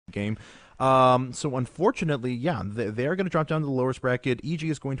game. So unfortunately, yeah, they're going to drop down to the lowest bracket. EG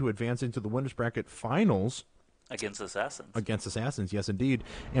is going to advance into the winners bracket finals. Against Assassins. Against Assassins, yes, indeed.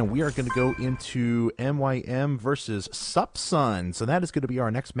 And we are going to go into MYM versus Supsun. So that is going to be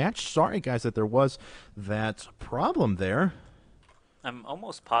our next match. Sorry, guys, that there was that problem there. I'm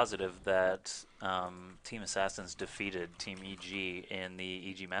almost positive that Team Assassins defeated Team EG in the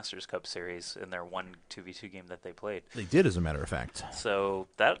EG Masters Cup series in their 1-2v2 game that they played. They did, as a matter of fact. So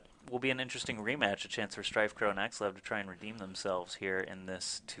that will be an interesting rematch, a chance for Strife Crow and Axlab to try and redeem themselves here in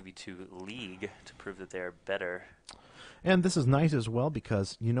this 2v2 league to prove that they are better. And this is nice as well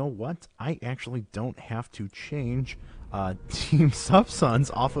because, you know what? I actually don't have to change Team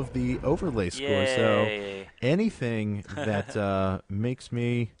Supsuns off of the overlay score. Yay. So anything that makes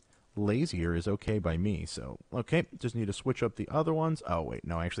me lazier is okay by me. So, okay, just need to switch up the other ones. Oh, wait,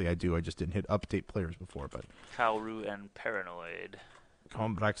 no, actually I do. I just didn't hit update players before. But Kaoru and Paranoid.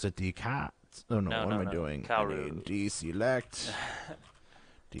 Complexity Cats. Oh, no, what am I doing? Kaoru. I need deselect.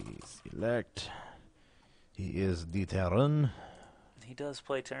 Deselect. He is the Terran. He does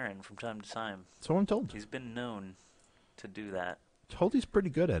play Terran from time to time. So I'm told. He's been known to do that. Told he's pretty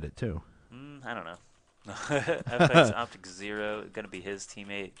good at it, too. I don't know. FX OpTiKzErO, going to be his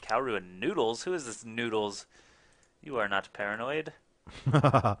teammate. Kaoru and Noodles. Who is this Noodles? You are not paranoid.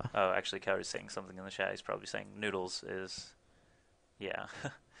 Oh, actually, Kaoru's saying something in the chat. He's probably saying Noodles is... Yeah.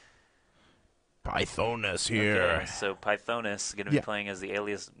 Pythonas here. Okay, so Pythonas is going to be playing as the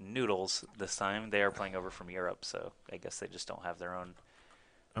alias Noodles this time. They are playing over from Europe, so I guess they just don't have their own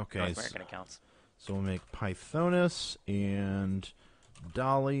North American accounts. So we'll make Pythonas and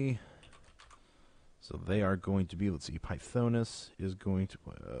Dahli. So they are going to be, let's see, Pythonas is going to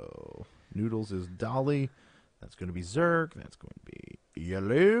play, Noodles is Dahli. That's going to be Zerg. That's going to be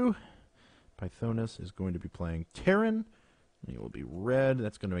Yellow. Pythonas is going to be playing Terran. It will be red.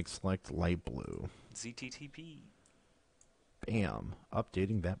 That's going to make select light blue. ZTTP. Bam.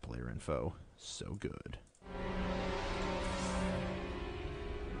 Updating that player info. So good.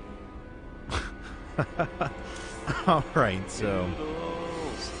 All right, so...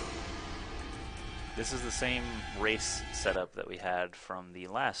 This is the same race setup that we had from the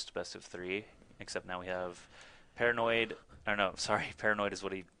last best of 3, except now we have Paranoid... Paranoid is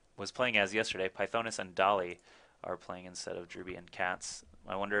what he was playing as yesterday. Pythonas and Dahli are playing instead of Druby and Cats.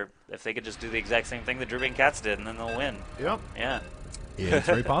 I wonder if they could just do the exact same thing that Druby and Cats did, and then they'll win. Yep. Yeah. Yeah, it's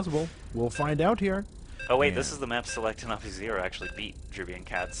very possible. We'll find out here. Oh, wait, this is the map SeleCT and OpTiKzErO actually beat Druby and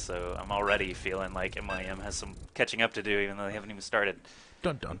Cats, so I'm already feeling like MIM has some catching up to do, even though they haven't even started.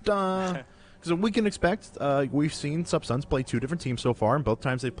 Dun, dun, dun. So we can expect, we've seen Supsuns play 2 different teams so far, and both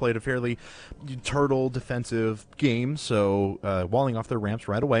times they've played a fairly turtle defensive game, so walling off their ramps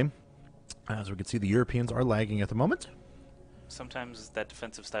right away. As we can see, the Europeans are lagging at the moment. Sometimes that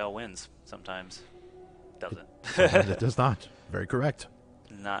defensive style wins. Sometimes doesn't. It does not. Very correct.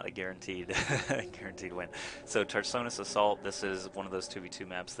 Not a guaranteed win. So Pythonas Assault, this is one of those 2v2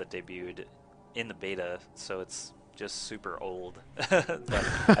 maps that debuted in the beta, so it's just super old. But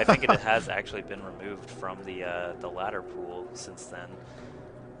I think it has actually been removed from the ladder pool since then.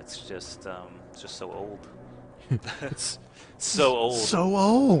 It's just so old. It's so old. So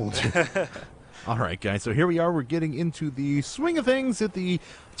old. All right, guys. So here we are. We're getting into the swing of things at the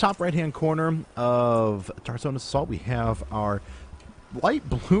top right-hand corner of Pythonas Assault. We have our light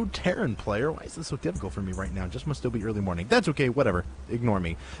blue Terran player. Why is this so difficult for me right now? Just must still be early morning. That's okay. Whatever. Ignore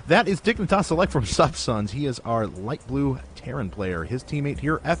me. That is Dignitas Select from Supsuns. He is our light blue Terran player. His teammate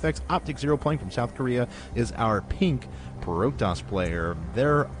here, FX OpTiKzErO, playing from South Korea, is our pink Protoss player.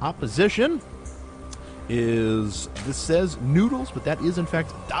 Their opposition is, this says Noodles, but that is in fact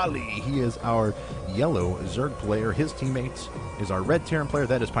Dahli. He is our yellow Zerg player. His teammate is our red Terran player.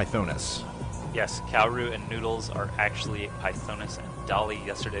 That is Pythonas. Yes, Kaoru and Noodles are actually Pythonas and Dahli.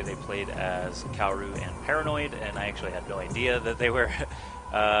 Yesterday they played as Kaoru and Paranoid, and I actually had no idea that they were,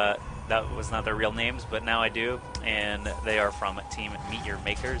 that was not their real names, but now I do. And they are from Team Meet Your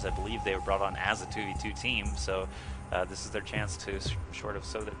Makers. I believe they were brought on as a 2v2 team, so this is their chance to sort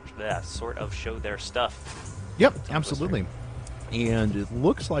of show their stuff. Yep, absolutely. And it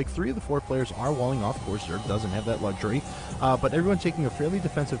looks like 3 of the 4 players are walling off. Of course, Zerg doesn't have that luxury. But everyone's taking a fairly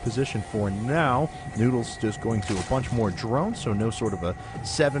defensive position for now. Noodles just going to a bunch more drones, so no sort of a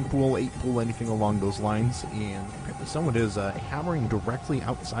 7 pool, 8 pool, anything along those lines. And someone is hammering directly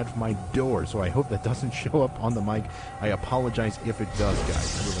outside of my door, so I hope that doesn't show up on the mic. I apologize if it does,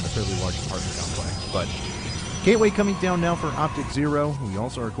 guys. I live in a fairly large apartment complex. But gateway coming down now for OpTiKzErO. We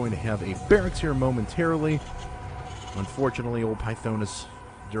also are going to have a barracks here momentarily. Unfortunately, old Pythonas,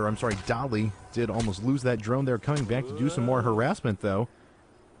 Dahli did almost lose that drone there, coming back to do some more harassment, though.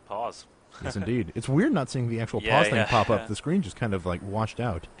 pause. Yes, indeed. It's weird not seeing the actual Yeah, pause thing yeah. pop up. The screen just kind of like washed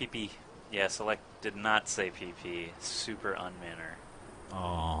out. PP. Yeah, Select did not say PP. Super unmanner.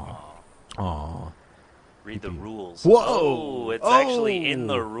 Aww. Aww. Read the rules. Whoa! Oh, it's actually in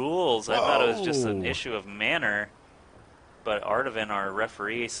the rules. I thought it was just an issue of manner. But Artavan, our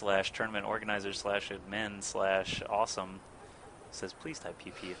referee / tournament organizer / admin / awesome, says please type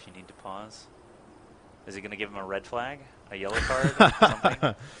PP if you need to pause. Is he going to give him a red flag? A yellow card? Or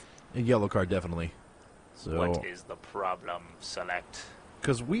something? A yellow card, definitely. So, what is the problem, Select?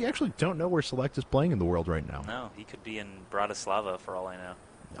 because we actually don't know where Select is playing in the world right now. No, he could be in Bratislava for all I know.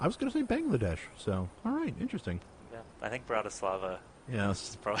 I was going to say Bangladesh. So, all right, interesting. Yeah, I think Bratislava Yes,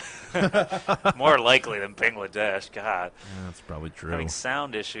 is probably more likely than Bangladesh. God. yeah, that's probably true. Having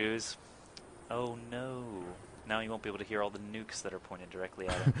sound issues. Oh no. Now you won't be able to hear all the nukes that are pointed directly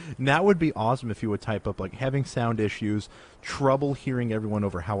at him. That would be awesome if you would type up like having sound issues, trouble hearing everyone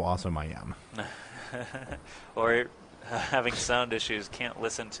over how awesome I am. Or having sound issues, can't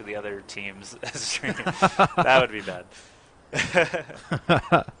listen to the other teams stream. That would be bad.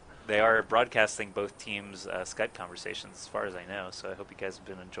 They are broadcasting both teams' Skype conversations, as far as I know. So I hope you guys have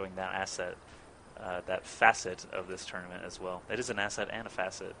been enjoying that facet of this tournament as well. It is an asset and a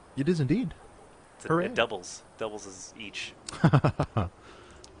facet. It is indeed. It doubles as each.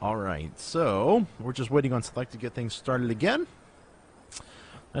 All right, so we're just waiting on Select to get things started again.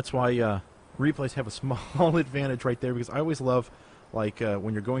 That's why replays have a small advantage right there, because I always love, like,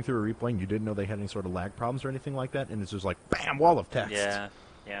 when you're going through a replay and you didn't know they had any sort of lag problems or anything like that, and it's just like, bam, wall of text. Yeah.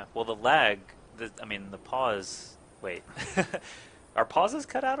 Well, the lag, the pause, wait. Are pauses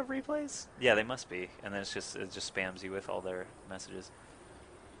cut out of replays? Yeah, they must be. And then it just spams you with all their messages.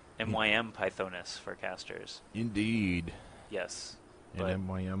 MYM Pythonas for casters. Indeed. Yes. And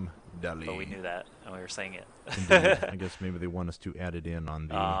MYM Dahli. But we knew that, and we were saying it. Indeed. I guess maybe they want us to add it in on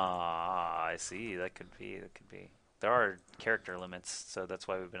the... I see. That could be. There are character limits, so that's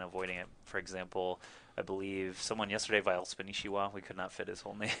why we've been avoiding it. For example, I believe someone yesterday, Vile Spanishiwa, we could not fit his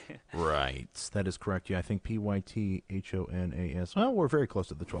whole name. Right. That is correct. Yeah, I think Pythonas. Well, we're very close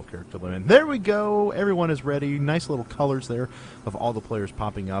to the 12-character limit. There we go. Everyone is ready. Nice little colors there of all the players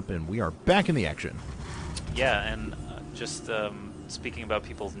popping up, and we are back in the action. Yeah, and just speaking about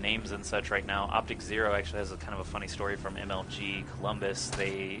people's names and such right now, OpTiKzErO actually has a kind of a funny story from MLG Columbus.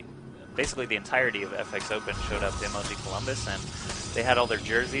 Basically the entirety of FX Open showed up to MLG Columbus, and they had all their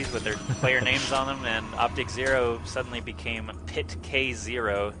jerseys with their player names on them, and OpTiKzErO suddenly became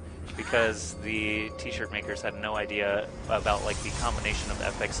PTSL because the t-shirt makers had no idea about like the combination of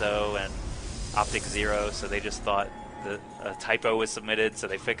FXO and OpTiKzErO, so they just thought a typo was submitted, so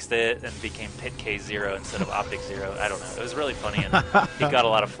they fixed it and became PTSL instead of OpTiKzErO. I don't know. It was really funny, and he got a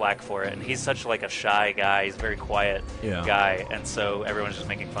lot of flack for it. And he's such like a shy guy. He's a very quiet guy, and so everyone's just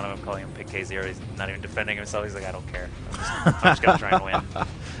making fun of him, calling him PTSL. He's not even defending himself. He's like, I don't care. I'm just gonna try and win.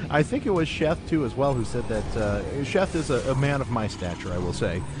 I think it was Chef too as well who said that Chef is a man of my stature, I will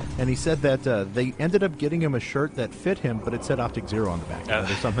say, and he said that they ended up getting him a shirt that fit him, but it said OpTiKzErO on the back,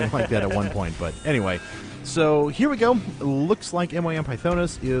 or something like that at one point. But anyway. So here we go. Looks like MYM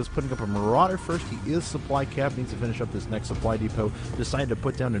Pythonas is putting up a Marauder first. He is supply cap, needs to finish up this next supply depot. Decided to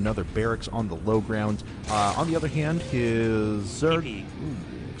put down another barracks on the low ground. On the other hand, his Zerg...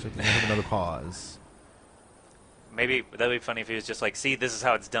 Looks like we have another pause. Maybe that'd be funny if he was just like, see, this is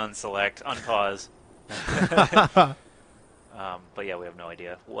how it's done, Select, unpause. But yeah, we have no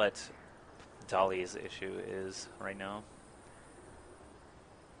idea what Dahli's issue is right now.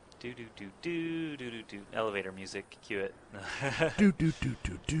 Do do do do do do do. Elevator music. Cue it. Do do do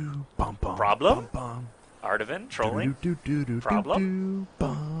do do. Bum bum. Problem. Bum, bum. Artavan trolling. Do do do do. Problem.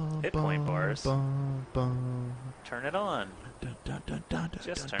 Bum, Hit point bars. Bum, bum. Turn it on.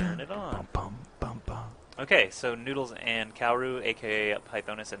 Just turn it on. Bum, bum, bum, bum. Okay, so Noodles and Kaoru, aka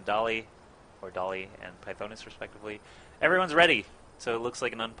Pythonas and Dahli, or Dahli and Pythonas respectively. Everyone's ready. So it looks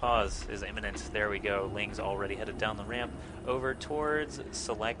like an unpause is imminent. There we go. Ling's already headed down the ramp over towards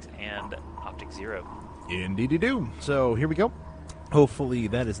Select and OpTiKzErO. Indeedy-do. So here we go. Hopefully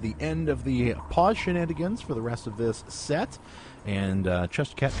that is the end of the pause shenanigans for the rest of this set. And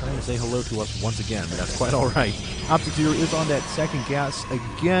Chester Cat trying to say hello to us once again. That's quite all right. OpTiKzErO is on that second gas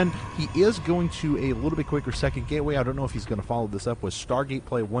again. He is going to a little bit quicker second gateway. I don't know if he's going to follow this up with Stargate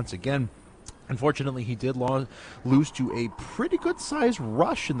play once again. Unfortunately, he did lose to a pretty good-sized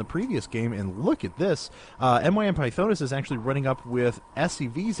rush in the previous game, and look at this. MYM Pythonas is actually running up with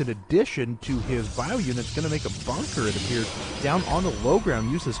SCVs in addition to his bio units. Going to make a bunker, it appears, down on the low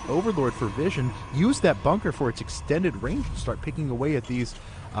ground. Use this Overlord for vision. Use that bunker for its extended range and start picking away at these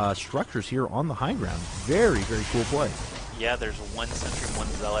structures here on the high ground. Very, very cool play. Yeah, there's one sentry, one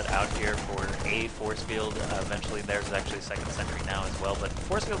zealot out here for a force field. Eventually, there's actually a second sentry now as well. But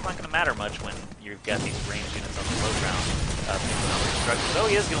force field's not going to matter much when you've got these ranged units on the low ground. Oh,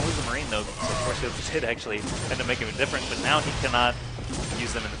 he is going to lose a marine though. So force field did actually end up making a difference, but now he cannot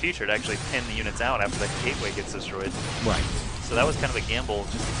use them in the future to actually pin the units out after that gateway gets destroyed. Right. So that was kind of a gamble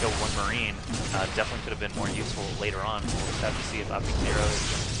just to kill one marine. Definitely could have been more useful later on. We'll just have to see if OpTiKzErO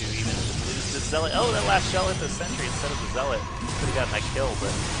is going to even lose the zealot. Oh, that last shell hit the sentry instead of the zealot. Could have gotten that kill,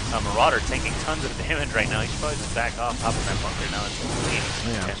 but Marauder taking tons of damage right now. He should probably just back off, hop in that bunker now. It's clean,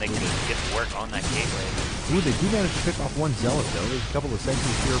 and they can get to work on that gateway. Ooh, they do manage to pick off one zealot though. There's a couple of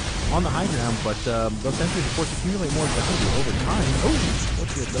sentries here on the high ground, but those sentries of course accumulate more defensively over time. Oh,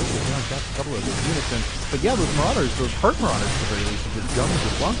 what's the those down tap a couple of those units in. But yeah, those marauders, those hurt marauders at the very least, just jump into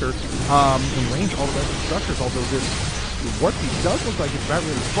the bunker and range all the rest of the structures, although this what he does look like it's about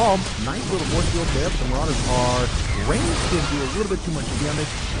ready to fall. Nice little force field there, but the marauders are ranged to do a little bit too much damage.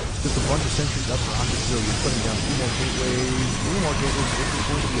 Just a bunch of sentries up for OpTiKzErO. You're putting down 2 more gateways, 3 more gateways. This is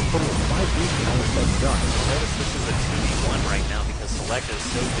going to be a total of 5 gates and almost that's done. Notice this is a 2v1 right now because SeleCT is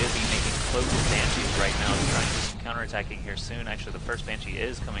so busy making cloaked banshees right now to try and do some counterattacking here soon. Actually, the first banshee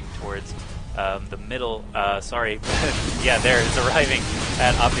is coming towards the middle. Sorry. Yeah, there it's arriving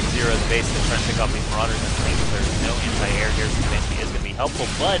at OpTiKzEro's base to try and pick off these marauders and lings. There's no anti-air here, so the banshee is going to be helpful.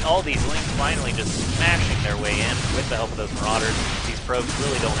 But all these lings finally just smashing their way in with the help of those marauders. These probes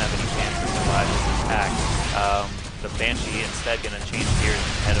really don't have any chance to survive this attack. The Banshee instead going to change gears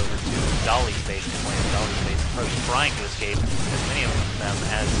and head over to Dahli's base, Dahli's base, probably trying to escape as many of them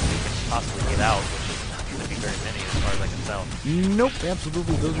as they can possibly get out, which is not going to be very many as far as I can tell. Nope,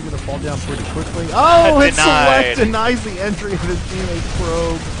 absolutely. Those are going to fall down pretty quickly. Oh, it's SeleCT denies the entry of his teammate's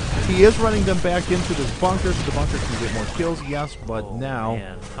probe. He is running them back into this bunker, so the bunker can get more kills, yes, but now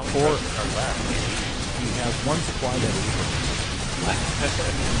how many are left? He has one supply that is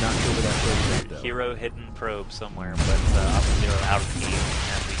not sure where that probe is, though. Hero hidden probe somewhere, but OpTiKzErO out of team,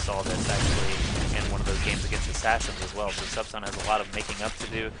 and we saw this actually in one of those games against Assassins as well. So Subson has a lot of making up to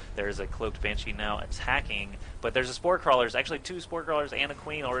do. There's a cloaked Banshee now attacking, but there's a Spore Crawlers, actually 2 Spore Crawlers and a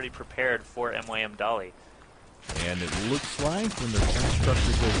Queen already prepared for MYM Dahli. And it looks like when their current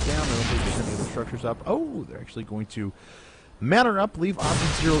structure goes down, I don't think there's any other structures up. Oh, they're actually going to matter up, leave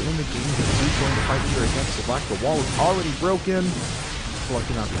OpTiKzErO in the game. He's going to fight here against SeleCT. The wall is already broken. SeleCT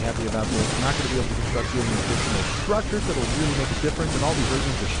cannot be happy about this. Not going to be able to construct any additional structures that will really make a difference. And all these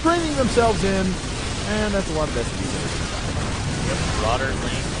regions are straining themselves in. And that's a lot of SPs that are going to die. Yep, Marauder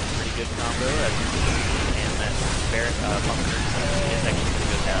Link, pretty good combo as you see. And that Barret bunker is actually going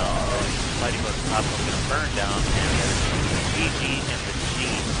to go down. Fighting both top is going to burn down. And there's the GG and the G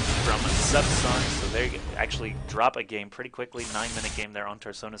from Subson. So they actually drop a game pretty quickly. 9-minute game there on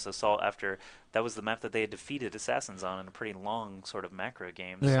Tarsonis Assault after that was the map that they had defeated Assassins on in a pretty long sort of macro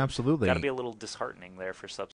game. So yeah, absolutely. Got to be a little disheartening there for Subson.